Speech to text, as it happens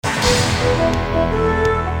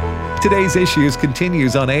Today's Issues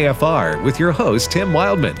continues on AFR with your host, Tim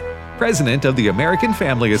Wildman, President of the American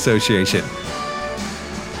Family Association.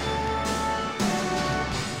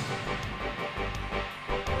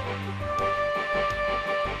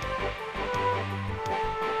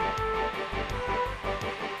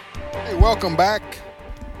 Hey, welcome back.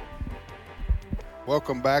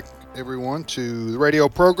 Welcome back, everyone, to the radio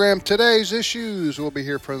program. Today's Issues. We'll be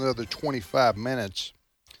here for another 25 minutes.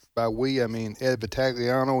 By we, I mean Ed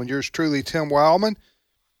Vitagliano and yours truly, Tim Wildman.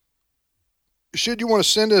 Should you want to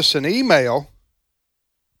send us an email,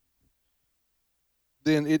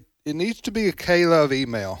 then it needs to be a K-Love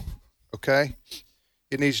email, okay?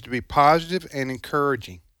 It needs to be positive and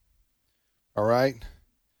encouraging, all right?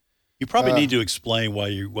 You probably need to explain why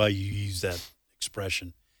you use that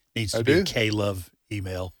expression. Needs to be a K-Love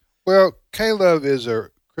email. Well, K-Love is a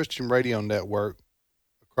Christian radio network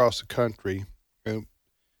across the country,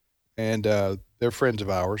 and they're friends of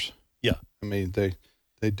ours. Yeah, I mean they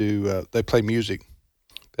do they play music.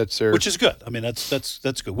 That's their, which is good. I mean that's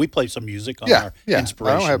good. We play some music on our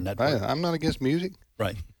Inspiration Network. I'm not against music.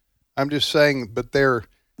 Right. I'm just saying, but their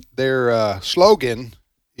slogan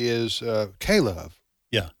is K-Love.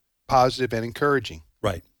 Yeah. Positive and encouraging.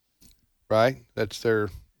 Right. Right. That's their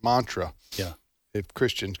mantra. Yeah. If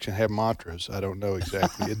Christians can have mantras, I don't know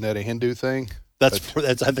exactly. Isn't that a Hindu thing? That's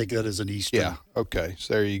I think that is an Eastern. Yeah. Okay.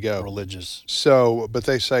 So there you go. Religious. So, but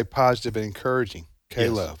they say positive and encouraging.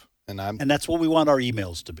 K-Love. Yes. And that's what we want our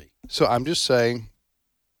emails to be. So I'm just saying,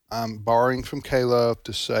 I'm borrowing from K-Love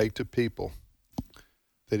to say to people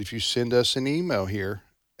that if you send us an email here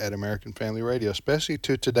at American Family Radio, especially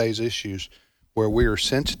to today's issues where we are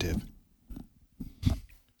sensitive.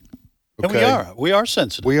 Okay? And we are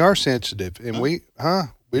sensitive. We are sensitive, and we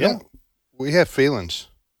have feelings,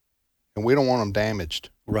 and we don't want them damaged.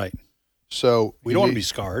 Right. So we don't want to be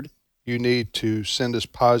scarred. You need to send us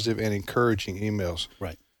positive and encouraging emails.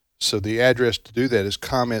 Right. So the address to do that is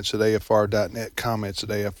comments@afr.net,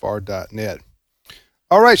 comments@afr.net.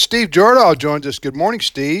 All right, Steve Jordahl joins us. Good morning,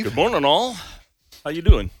 Steve. Good morning, all. How you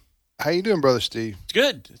doing? How you doing, Brother Steve? It's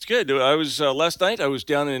good. It's good. I was last night. I was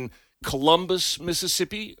down in Columbus,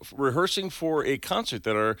 Mississippi, rehearsing for a concert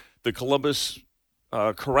that the Columbus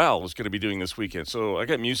Chorale was going to be doing this weekend. So I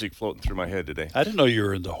got music floating through my head today. I didn't know you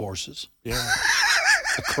were into horses. Yeah.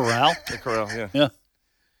 The Corral? The Corral, yeah. Yeah.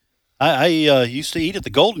 I used to eat at the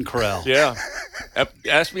Golden Corral. Yeah.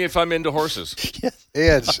 Ask me if I'm into horses.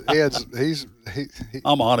 He's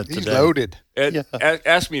I'm on it he's today. Loaded. Ed,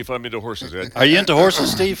 ask me if I'm into horses, Ed. Are you into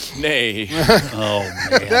horses, Steve? Nay. Oh,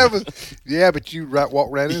 man. But you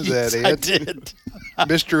walked right into that, Ed. I did.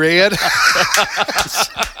 Mr. Ed.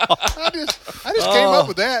 I just came up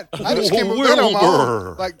with that. I just came up with that on my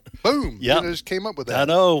own. Like, boom. Yep. I just came up with that. I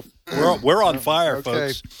know. We're on fire,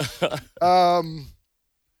 okay. folks.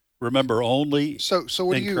 Remember, only so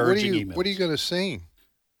what are you going to sing?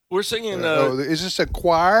 We're singing. Is this a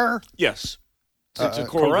choir? Yes. It's a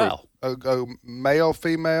chorale. A male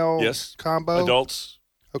female combo. Adults.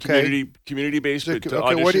 Okay. Community based.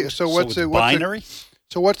 What's binary?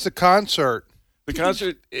 What's the concert? The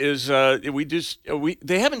concert is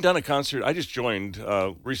they haven't done a concert. I just joined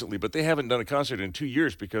recently, but they haven't done a concert in 2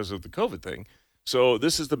 years because of the COVID thing. So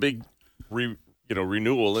this is the big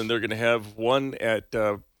renewal, and they're going to have one at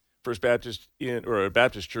First Baptist a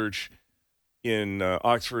Baptist church in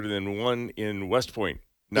Oxford, and then one in West Point,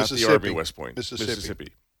 not the Army West Point, Mississippi.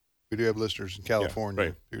 We do have listeners in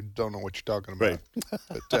California who don't know what you're talking about.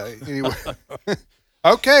 Right. But anyway,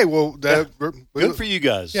 okay. Well, good for you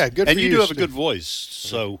guys. Yeah, good. And for you do have a Steve. good voice.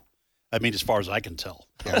 So, I mean, as far as I can tell,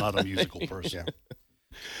 I'm not a musical person. Yeah.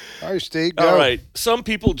 All right, Steve. Go. All right. Some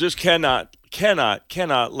people just cannot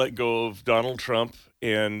let go of Donald Trump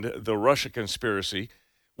and the Russia conspiracy.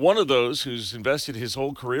 One of those who's invested his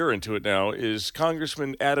whole career into it now is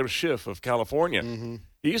Congressman Adam Schiff of California. Mm-hmm.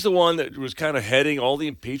 He's the one that was kind of heading all the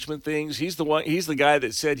impeachment things. He's the guy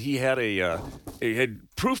that said he had he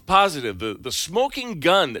had proof positive, the smoking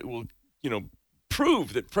gun that will,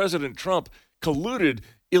 prove that President Trump colluded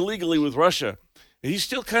illegally with Russia. And he's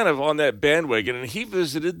still kind of on that bandwagon, and he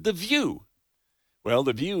visited The View. Well,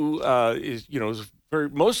 The View is very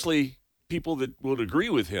mostly people that would agree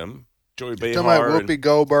with him. Joy Behar. Talking about Whoopi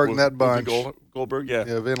Goldberg and that bunch. Goldberg, yeah.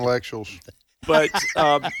 Yeah, of intellectuals. But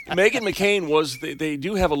Meghan McCain they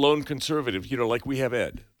do have a lone conservative, like we have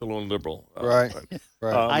Ed, the lone liberal. Right.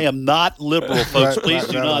 I am not liberal, folks. Please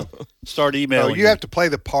do not start emailing. You have to play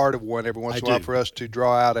the part of one every once in a while for us to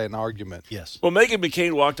draw out an argument. Yes. Well, Meghan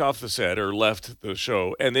McCain walked off the set or left the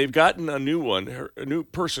show, and they've gotten a new one, a new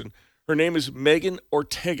person. Her name is Morgan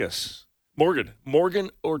Ortegas.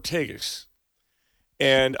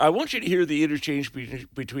 And I want you to hear the interchange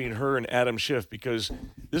between her and Adam Schiff, because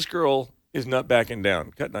this girl is not backing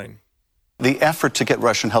down. Cut 9. The effort to get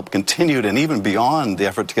Russian help continued, and even beyond the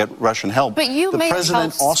effort to get Russian help. But you may have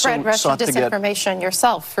helped spread Russian disinformation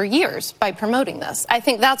yourself for years by promoting this. I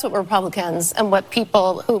think that's what Republicans and what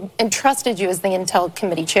people who entrusted you as the Intel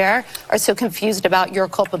Committee chair are so confused about your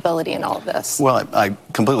culpability in all of this. Well, I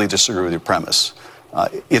completely disagree with your premise.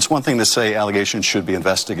 It's one thing to say allegations should be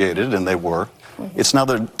investigated, and they were. It's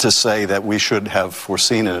another to say that we should have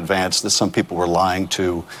foreseen in advance that some people were lying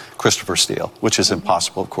to Christopher Steele, which is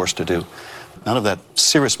impossible, of course, to do. None of that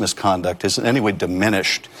serious misconduct is in any way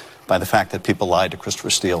diminished by the fact that people lied to Christopher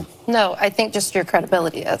Steele. No, I think just your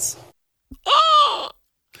credibility is.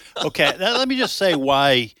 Okay, now let me just say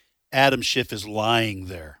why Adam Schiff is lying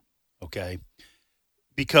there, okay?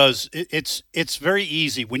 Because it's very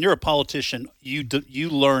easy. When you're a politician, you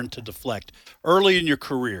learn to deflect early in your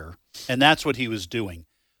career, and that's what he was doing.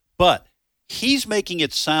 But he's making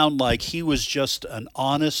it sound like he was just an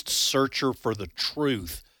honest searcher for the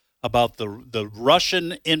truth about the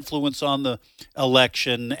Russian influence on the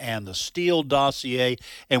election and the Steele dossier,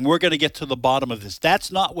 and we're going to get to the bottom of this.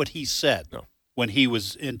 That's not what he said when he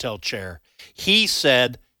was Intel chair. He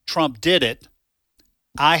said Trump did it.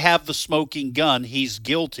 I have the smoking gun. He's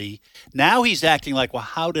guilty. Now he's acting like, well,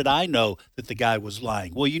 how did I know that the guy was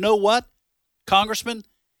lying? Well, you know what, Congressman?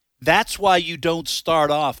 That's why you don't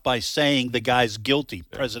start off by saying the guy's guilty,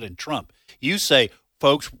 President Trump. You say,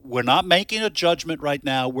 folks, we're not making a judgment right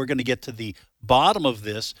now. We're going to get to the bottom of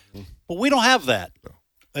this. But we don't have that,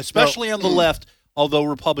 especially on the left, although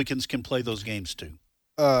Republicans can play those games too.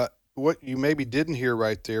 What you maybe didn't hear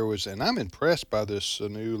right there was, and I'm impressed by this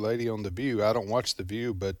new lady on The View. I don't watch The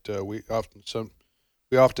View, but we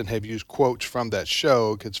often have used quotes from that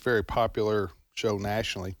show. It's a very popular show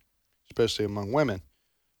nationally, especially among women.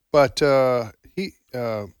 But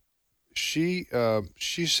she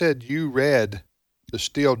said you read the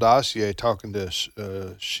Steele dossier, talking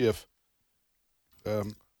to Schiff.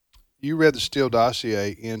 You read the Steele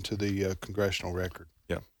dossier into the congressional record.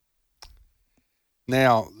 Yeah.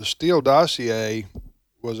 Now, the Steele dossier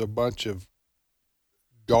was a bunch of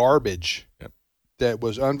garbage that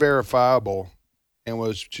was unverifiable and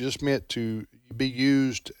was just meant to be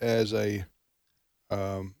used as a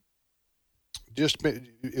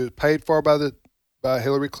it was paid for by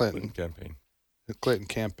Hillary Clinton campaign. The Clinton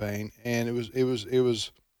campaign, and it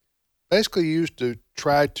was basically used to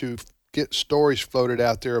try to get stories floated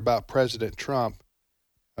out there about President Trump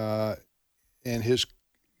and his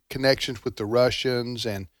connections with the Russians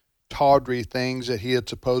and tawdry things that he had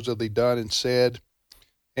supposedly done and said.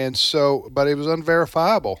 And so, but it was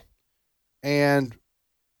unverifiable. And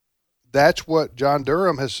that's what John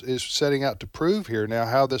Durham is setting out to prove here now,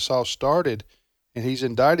 how this all started. And he's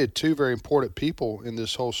indicted two very important people in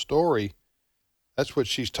this whole story. That's what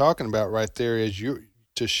she's talking about right there. Is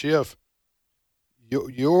to Schiff,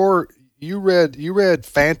 you read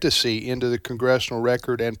fantasy into the congressional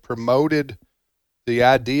record and promoted the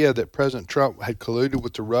idea that President Trump had colluded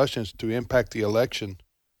with the Russians to impact the election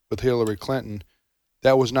with Hillary Clinton.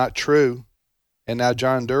 That was not true. And now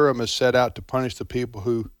John Durham has set out to punish the people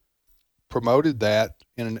who promoted that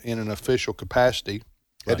in an official capacity.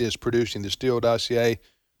 That is producing the Steele dossier,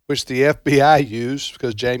 which the FBI used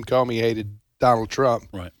because James Comey hated Donald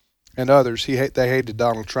Trump, and others. They hated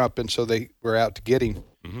Donald Trump, and so they were out to get him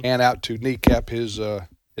and out to kneecap his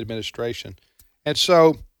administration. And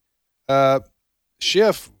so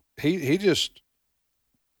Schiff, he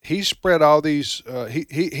spread all these.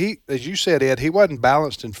 He as you said, Ed, he wasn't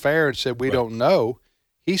balanced and fair and said we don't know.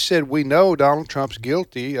 He said we know Donald Trump's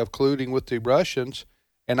guilty of colluding with the Russians,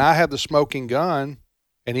 and I have the smoking gun.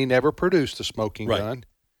 And he never produced the smoking gun.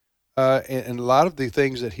 And a lot of the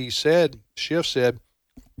things that he said, Schiff said,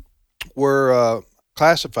 were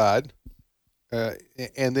classified.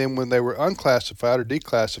 And then when they were unclassified or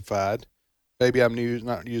declassified, maybe I'm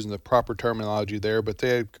not using the proper terminology there, but they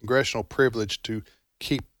had congressional privilege to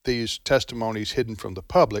keep these testimonies hidden from the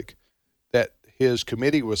public that his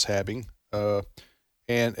committee was having.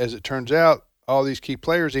 And as it turns out, all these key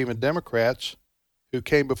players, even Democrats who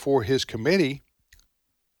came before his committee,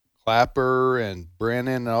 Clapper and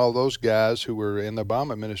Brennan and all those guys who were in the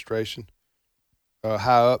Obama administration,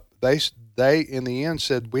 high up, they in the end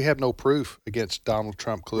said, we have no proof against Donald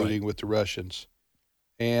Trump colluding with the Russians.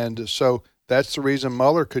 And so that's the reason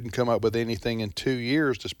Mueller couldn't come up with anything in 2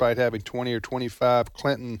 years, despite having 20 or 25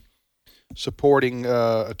 Clinton supporting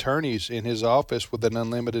attorneys in his office with an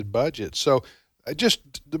unlimited budget. So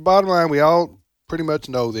just the bottom line, we all pretty much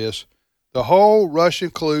know this. The whole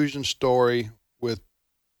Russian collusion story with,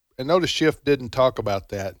 and notice Schiff didn't talk about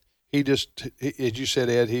that. he just, as you said,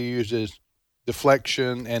 Ed, he uses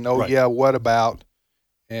deflection and, Right. yeah, what about?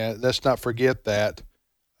 And let's not forget that.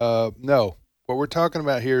 No. What we're talking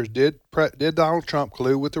about here is did Donald Trump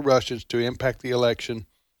collude with the Russians to impact the election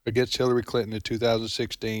against Hillary Clinton in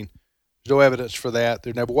 2016? There's no evidence for that.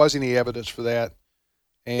 There never was any evidence for that.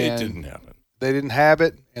 And It didn't happen. They didn't have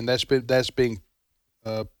it, and that's being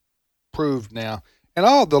proved now. And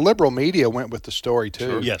all the liberal media went with the story too.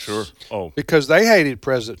 Sure, Yes. sure. Oh, Because they hated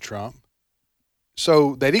President Trump.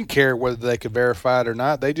 So they didn't care whether they could verify it or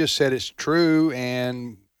not. They just said it's true,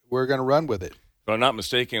 and we're going to run with it. if I'm not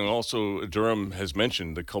mistaken, also Durham has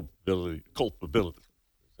mentioned the culpability.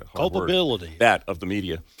 That hard word. Culpability. That of the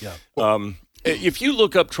media. Yeah. If you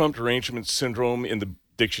look up Trump derangement syndrome in the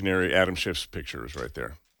dictionary, Adam Schiff's picture is right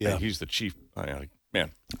there. Yeah. And he's the chief.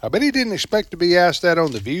 Man, I bet he didn't expect to be asked that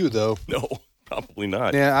on The View, though. no, probably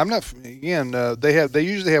not. Yeah, I'm not. Again, they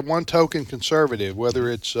usually have one token conservative, whether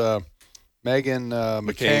it's Meghan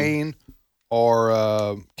McCain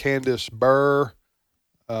or Candace Burr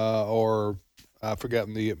or I've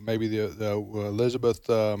forgotten maybe the Elizabeth.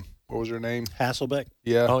 What was her name? Hasselbeck.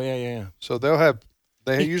 Yeah. Oh yeah. So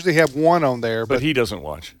they usually have one on there, But he doesn't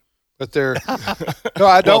watch. but they're no,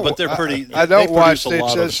 I don't. But they're pretty. I don't they watch. produce a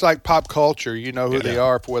lot It's like pop culture. You know who they Yeah.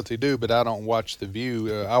 are for what they do, but I don't watch The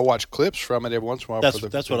View. I watch clips from it every once in a while. That's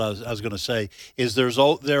what I was going to say. Is there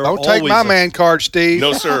Don't always take my man card, Steve.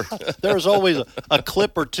 No, sir. There's always a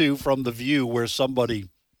clip or two from The View where somebody,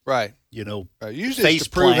 Right. face Usually it's to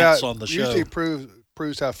prove plants how, on the usually show.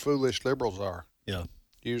 proves how foolish liberals are. Yeah.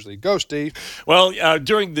 Usually, go Steve. Well,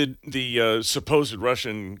 during the supposed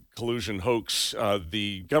Russian collusion hoax,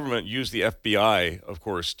 the government used the FBI, of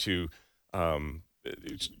course, to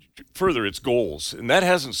further its goals, and that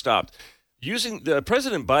hasn't stopped.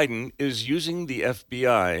 President Biden is using the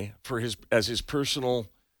FBI as his personal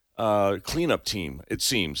cleanup team. It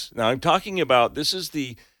seems. Now, I'm talking about this is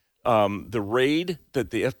the raid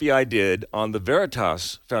that the FBI did on the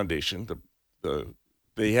Veritas Foundation.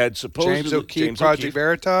 They had supposedly James O'Keefe, Project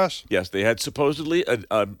Veritas. Yes, they had supposedly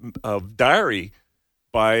a diary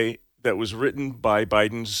that was written by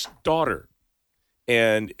Biden's daughter,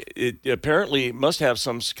 and it apparently must have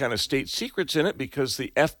some kind of state secrets in it because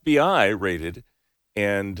the FBI raided,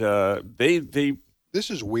 and they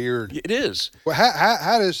This is weird. it is. Well,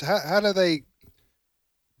 how do they?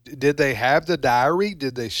 Did they have the diary?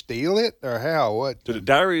 Did they steal it, or how? What? The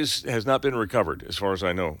diary has not been recovered, as far as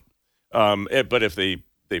I know. But if they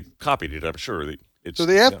copied it, I'm sure that it's. So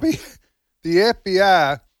the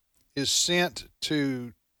FBI is sent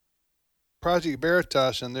to Project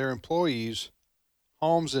Veritas and their employees'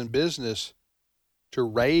 homes and business to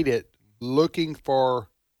raid it, looking for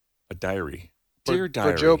a diary. for, Dear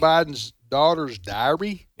diary. for Joe Biden's daughter's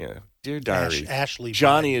diary. Yeah, dear diary. Ashley.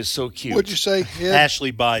 Johnny Biden. is so cute. What'd you say? Ed?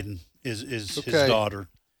 Ashley Biden is his Okay. daughter.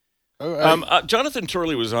 Oh, Jonathan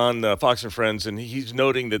Turley was on Fox and Friends, and he's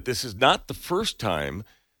noting that this is not the first time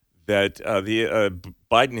that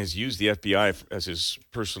Biden has used the FBI as his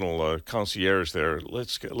personal concierge there.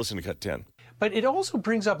 Let's listen to Cut 10. But it also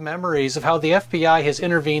brings up memories of how the FBI has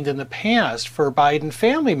intervened in the past for Biden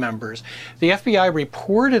family members. The FBI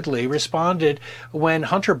reportedly responded when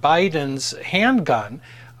Hunter Biden's handgun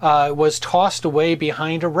was tossed away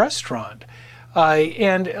behind a restaurant.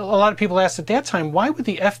 And a lot of people asked at that time, why would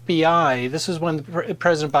the FBI, this is when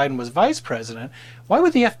President Biden was vice president, why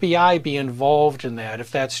would the FBI be involved in that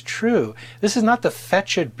if that's true? This is not the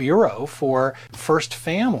Fetch It Bureau for first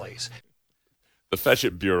families. The Fetch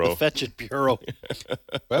It Bureau. The Fetch It Bureau.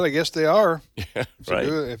 well, I guess they are. Yeah, right.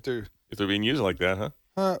 If they're If they're being used like that,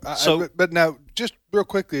 huh? but now, just real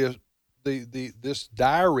quickly, this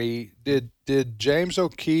diary did James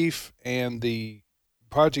O'Keefe and the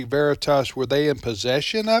Project Veritas, were they in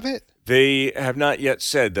possession of it? They have not yet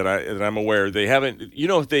said that I'm aware. They haven't. You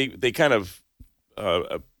know, they kind of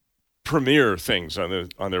premiere things on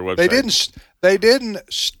their website. They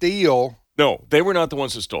didn't steal. No, they were not the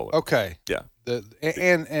ones that stole it. Okay. Yeah.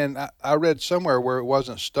 And I read somewhere where it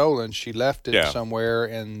wasn't stolen. She left it Yeah. somewhere,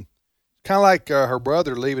 and kind of like her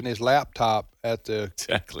brother leaving his laptop at the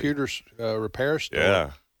computer repair store.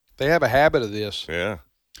 Yeah. They have a habit of this. Yeah.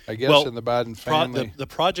 I guess in the Biden family. The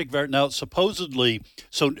Project Veritas, now supposedly,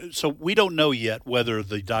 so we don't know yet whether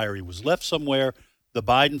the diary was left somewhere. The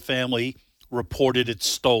Biden family reported it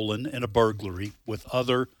stolen in a burglary with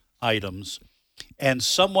other items. And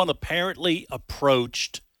someone apparently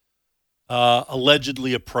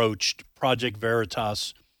allegedly approached Project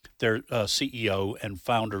Veritas, their CEO and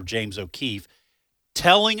founder, James O'Keefe,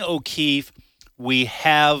 telling O'Keefe, we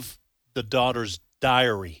have the daughter's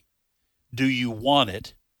diary. Do you want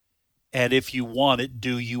it? And if you want it,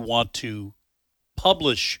 do you want to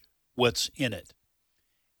publish what's in it.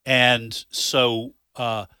 And so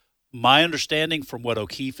my understanding from what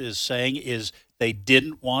O'Keefe is saying is they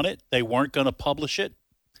didn't want it. They weren't going to publish it.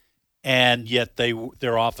 And yet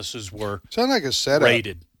their offices were Sounds like a setup.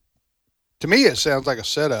 raided. To me, it sounds like a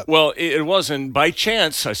setup. Well, it wasn't by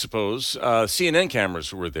chance, I suppose. CNN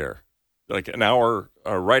cameras were there, like an hour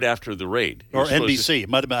right after the raid. Or NBC. It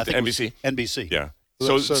might have been, I think NBC? it was NBC. Yeah.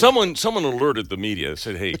 So someone alerted the media,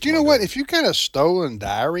 said, hey. But you know what? If you got a stolen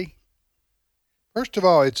diary, first of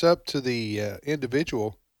all, it's up to the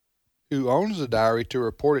individual who owns the diary to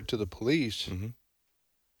report it to the police. Mm-hmm.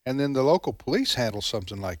 And then the local police handle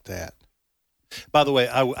something like that. By the way,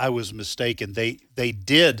 I was mistaken. They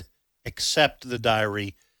did accept the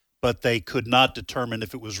diary, but they could not determine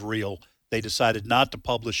if it was real. They decided not to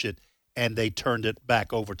publish it, and they turned it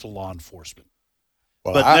back over to law enforcement.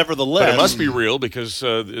 Well, But nevertheless, But it must be real because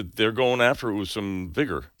they're going after it with some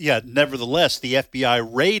vigor. Yeah, nevertheless, the FBI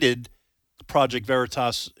raided Project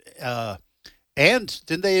Veritas, and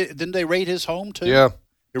didn't they raid his home too? Yeah.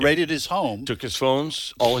 They raided his home. Took his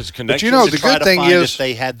phones, all his connections. But you know, to the try good to thing find is if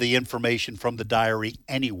they had the information from the diary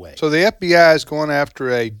anyway. So the FBI is going after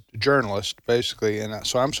a journalist, basically, and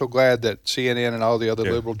so I'm so glad that CNN and all the other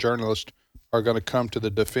liberal journalists are going to come to the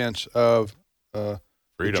defense of the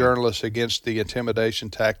journalists against the intimidation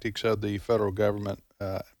tactics of the federal government.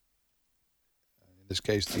 In this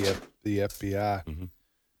case, the FBI. Mm-hmm.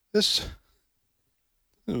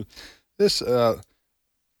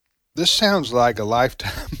 This sounds like a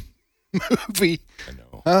Lifetime movie. I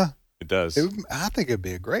know. Huh? It does. I think it'd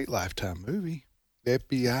be a great Lifetime movie. The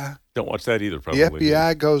FBI. Don't watch that either, probably. The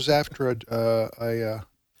FBI goes after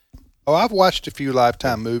I've watched a few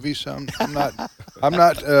Lifetime movies. So I'm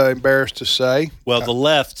not embarrassed to say. Well, the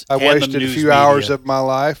left. I and wasted the a news few media, hours of my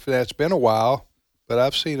life. That's been a while, but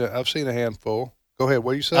I've seen a handful. Go ahead.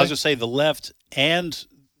 What do you say? I was going to say the left and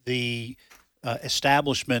the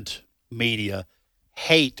establishment media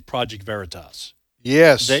hate Project Veritas.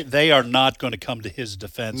 Yes. They are not going to come to his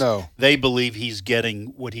defense. No. They believe he's getting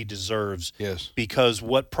what he deserves. Yes. Because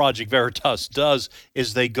what Project Veritas does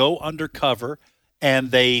is they go undercover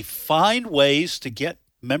and they find ways to get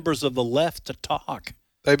members of the left to talk.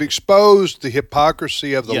 They've exposed the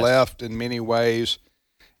hypocrisy of the Yes. left in many ways,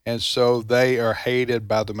 and so they are hated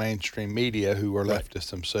by the mainstream media who are Right.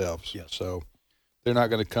 leftists themselves. Yes. So they're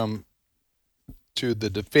not going to come to the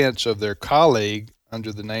defense of their colleague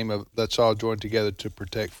under the name of "Let's all join together to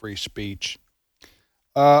protect free speech."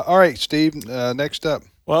 All right, Steve, next up.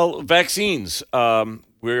 Well, vaccines.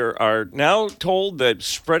 We are now told that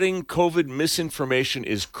spreading COVID misinformation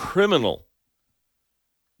is criminal.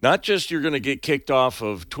 Not just you're going to get kicked off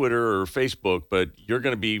of Twitter or Facebook, but you're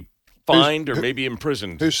going to be fined or maybe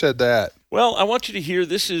imprisoned. Who said that? Well, I want you to hear,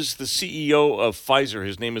 this is the CEO of Pfizer.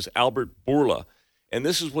 His name is Albert Bourla. And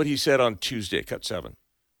this is what he said on Tuesday, Cut 7.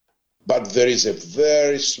 But there is a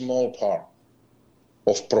very small part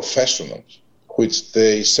of professionals which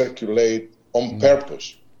they circulate on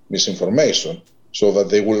purpose misinformation so that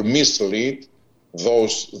they will mislead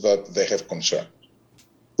those that they have concern.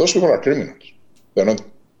 Those people are criminals. They're not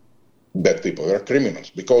bad people. They're criminals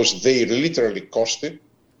because they literally costed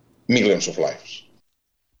millions of lives.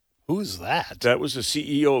 Who's that? That was the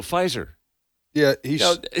CEO of Pfizer. Yeah,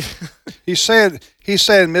 he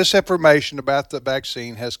said misinformation about the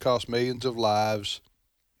vaccine has cost millions of lives,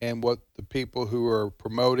 and what the people who are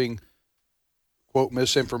promoting, quote,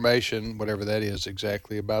 misinformation, whatever that is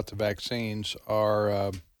exactly, about the vaccines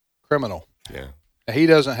are criminal. Yeah. Now, he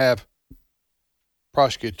doesn't have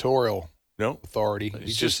prosecutorial No. authority.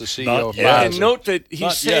 He's just the CEO not of yet. And Pfizer. note that he's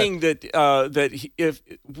Not saying that if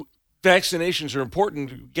vaccinations are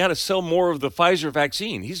important, you got to sell more of the Pfizer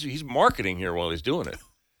vaccine. He's marketing here while he's doing it.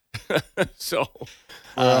 So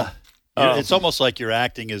it's almost like you're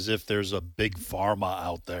acting as if there's a big pharma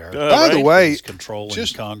out there. By the right? way, He's controlling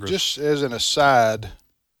Congress. just as an aside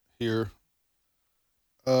here,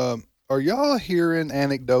 are y'all hearing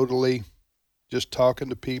anecdotally, just talking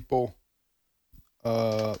to people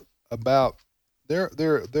about there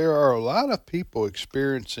are a lot of people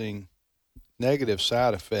experiencing negative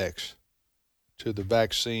side effects to the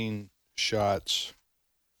vaccine shots,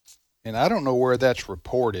 and I don't know where that's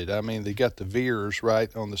reported. I mean, they got the VEERS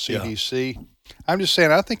right on the CDC. Yeah. I'm just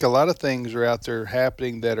saying, I think a lot of things are out there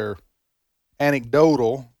happening that are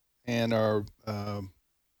anecdotal and are,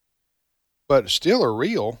 but still are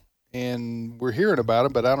real, and we're hearing about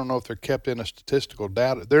them. But I don't know if they're kept in a statistical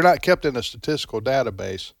data. They're not kept in a statistical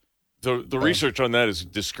database. The research on that is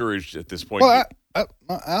discouraged at this point. Well,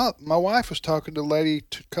 my wife was talking to a lady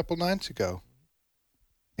a couple nights ago,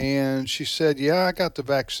 and she said, "Yeah, I got the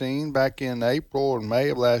vaccine back in April or May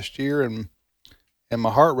of last year, and and my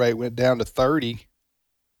heart rate went down to 30,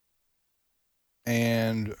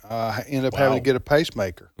 and I ended up having to get a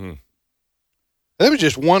pacemaker. That was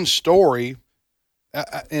just one story,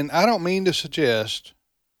 and I don't mean to suggest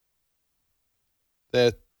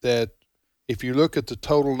that if you look at the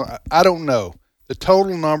total, I don't know the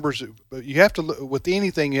total numbers, but you have to look with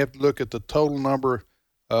anything. You have to look at the total number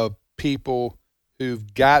of people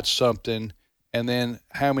who've got something, and then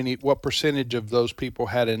what percentage of those people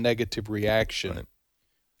had a negative reaction.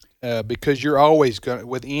 Right. Because you're always going to,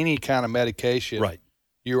 with any kind of medication, right,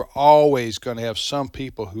 you're always going to have some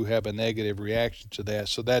people who have a negative reaction to that.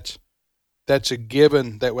 So that's a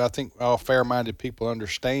given that I think all fair-minded people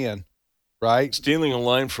understand, right? Stealing a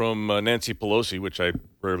line from Nancy Pelosi, which I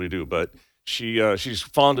rarely do, but she's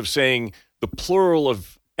fond of saying the plural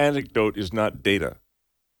of anecdote is not data.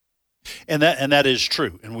 And that is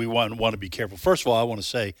true, and we want to be careful. First of all, I want to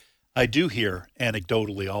say I do hear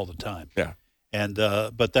anecdotally all the time. Yeah. And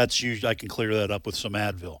but that's usually I can clear that up with some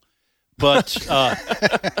Advil. But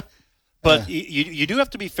you do have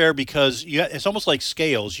to be fair because it's almost like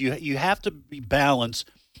scales. You have to balance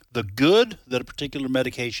the good that a particular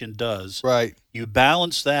medication does. Right. You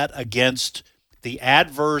balance that against the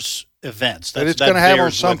adverse events. It's going to happen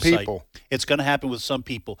with some people. It's going to happen with some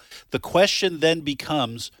people. The question then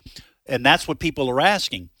becomes, and that's what people are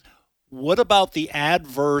asking, what about the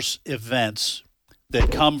adverse events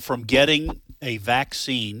that come from getting a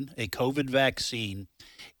vaccine, a COVID vaccine,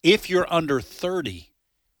 if you're under 30?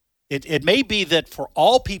 It may be that for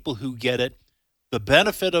all people who get it, the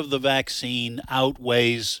benefit of the vaccine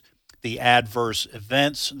outweighs the adverse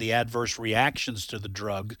events, the adverse reactions to the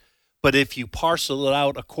drug. But if you parcel it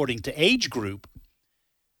out according to age group,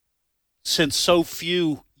 since so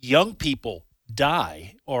few young people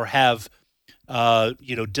die or have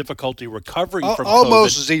difficulty recovering from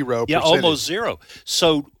almost COVID, zero. Yeah, almost zero.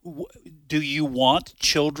 So do you want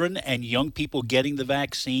children and young people getting the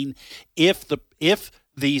vaccine if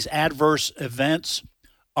these adverse events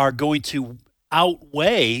are going to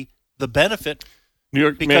outweigh the benefit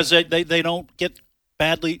because they don't get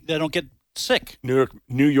sick?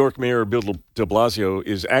 New York Mayor Bill de Blasio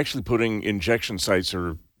is actually putting injection sites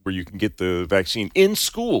where you can get the vaccine in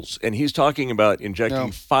schools, and he's talking about injecting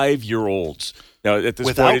 5-year-olds. Now, at this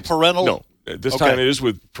without point, parental? No. At this time, it is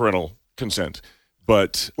with parental consent.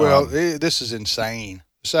 But this is insane.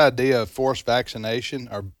 This idea of forced vaccination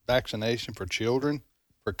or vaccination for children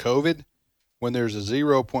for COVID, when there's a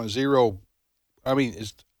 0.0, I mean,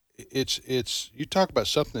 it's you talk about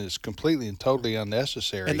something that's completely and totally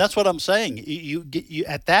unnecessary. And that's what I'm saying. You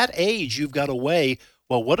at that age, you've got to weigh,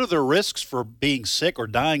 well, what are the risks for being sick or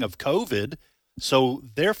dying of COVID? So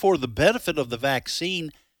therefore, the benefit of the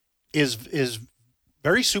vaccine is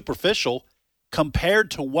very superficial compared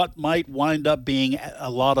to what might wind up being a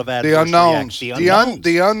lot of adverse reactions.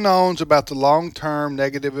 The unknowns about the long-term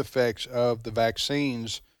negative effects of the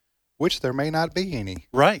vaccines, which there may not be any.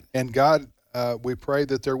 Right. And God, we pray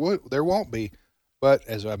that there won't be. But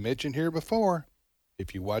as I mentioned here before,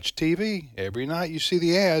 if you watch TV every night, you see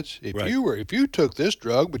the ads. If you took this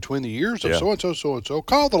drug between the years of so and so,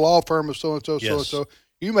 call the law firm of so and so,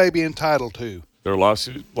 you may be entitled to. There are law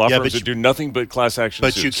firms that do nothing but class action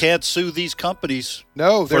suits. But you can't sue these companies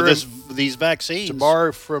for these vaccines. To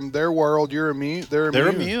borrow from their world, you're immune. They're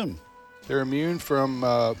immune. They're immune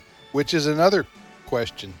from, which is another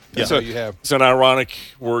question. Yeah. You have. It's an ironic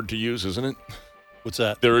word to use, isn't it? What's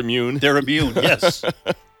that? They're immune. They're immune, yes.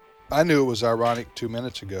 I knew it was ironic 2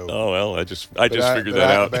 minutes ago. Oh, well, I just figured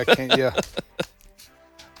that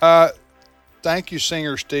out. Thank you,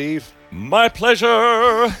 Singer Steve. My pleasure.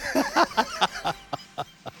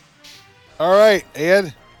 All right,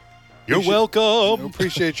 Ed. You're welcome.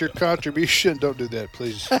 Appreciate your contribution. Don't do that,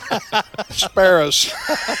 please. Spare us.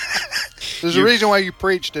 There's a reason why you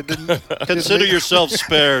preached it. Consider yourself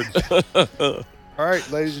spared. All right,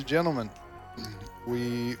 ladies and gentlemen.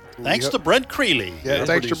 Thanks to Brent Creeley. Yeah,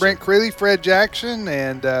 thanks to Brent Creeley, Fred Jackson,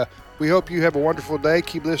 and we hope you have a wonderful day.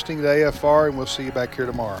 Keep listening to AFR, and we'll see you back here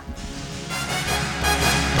tomorrow.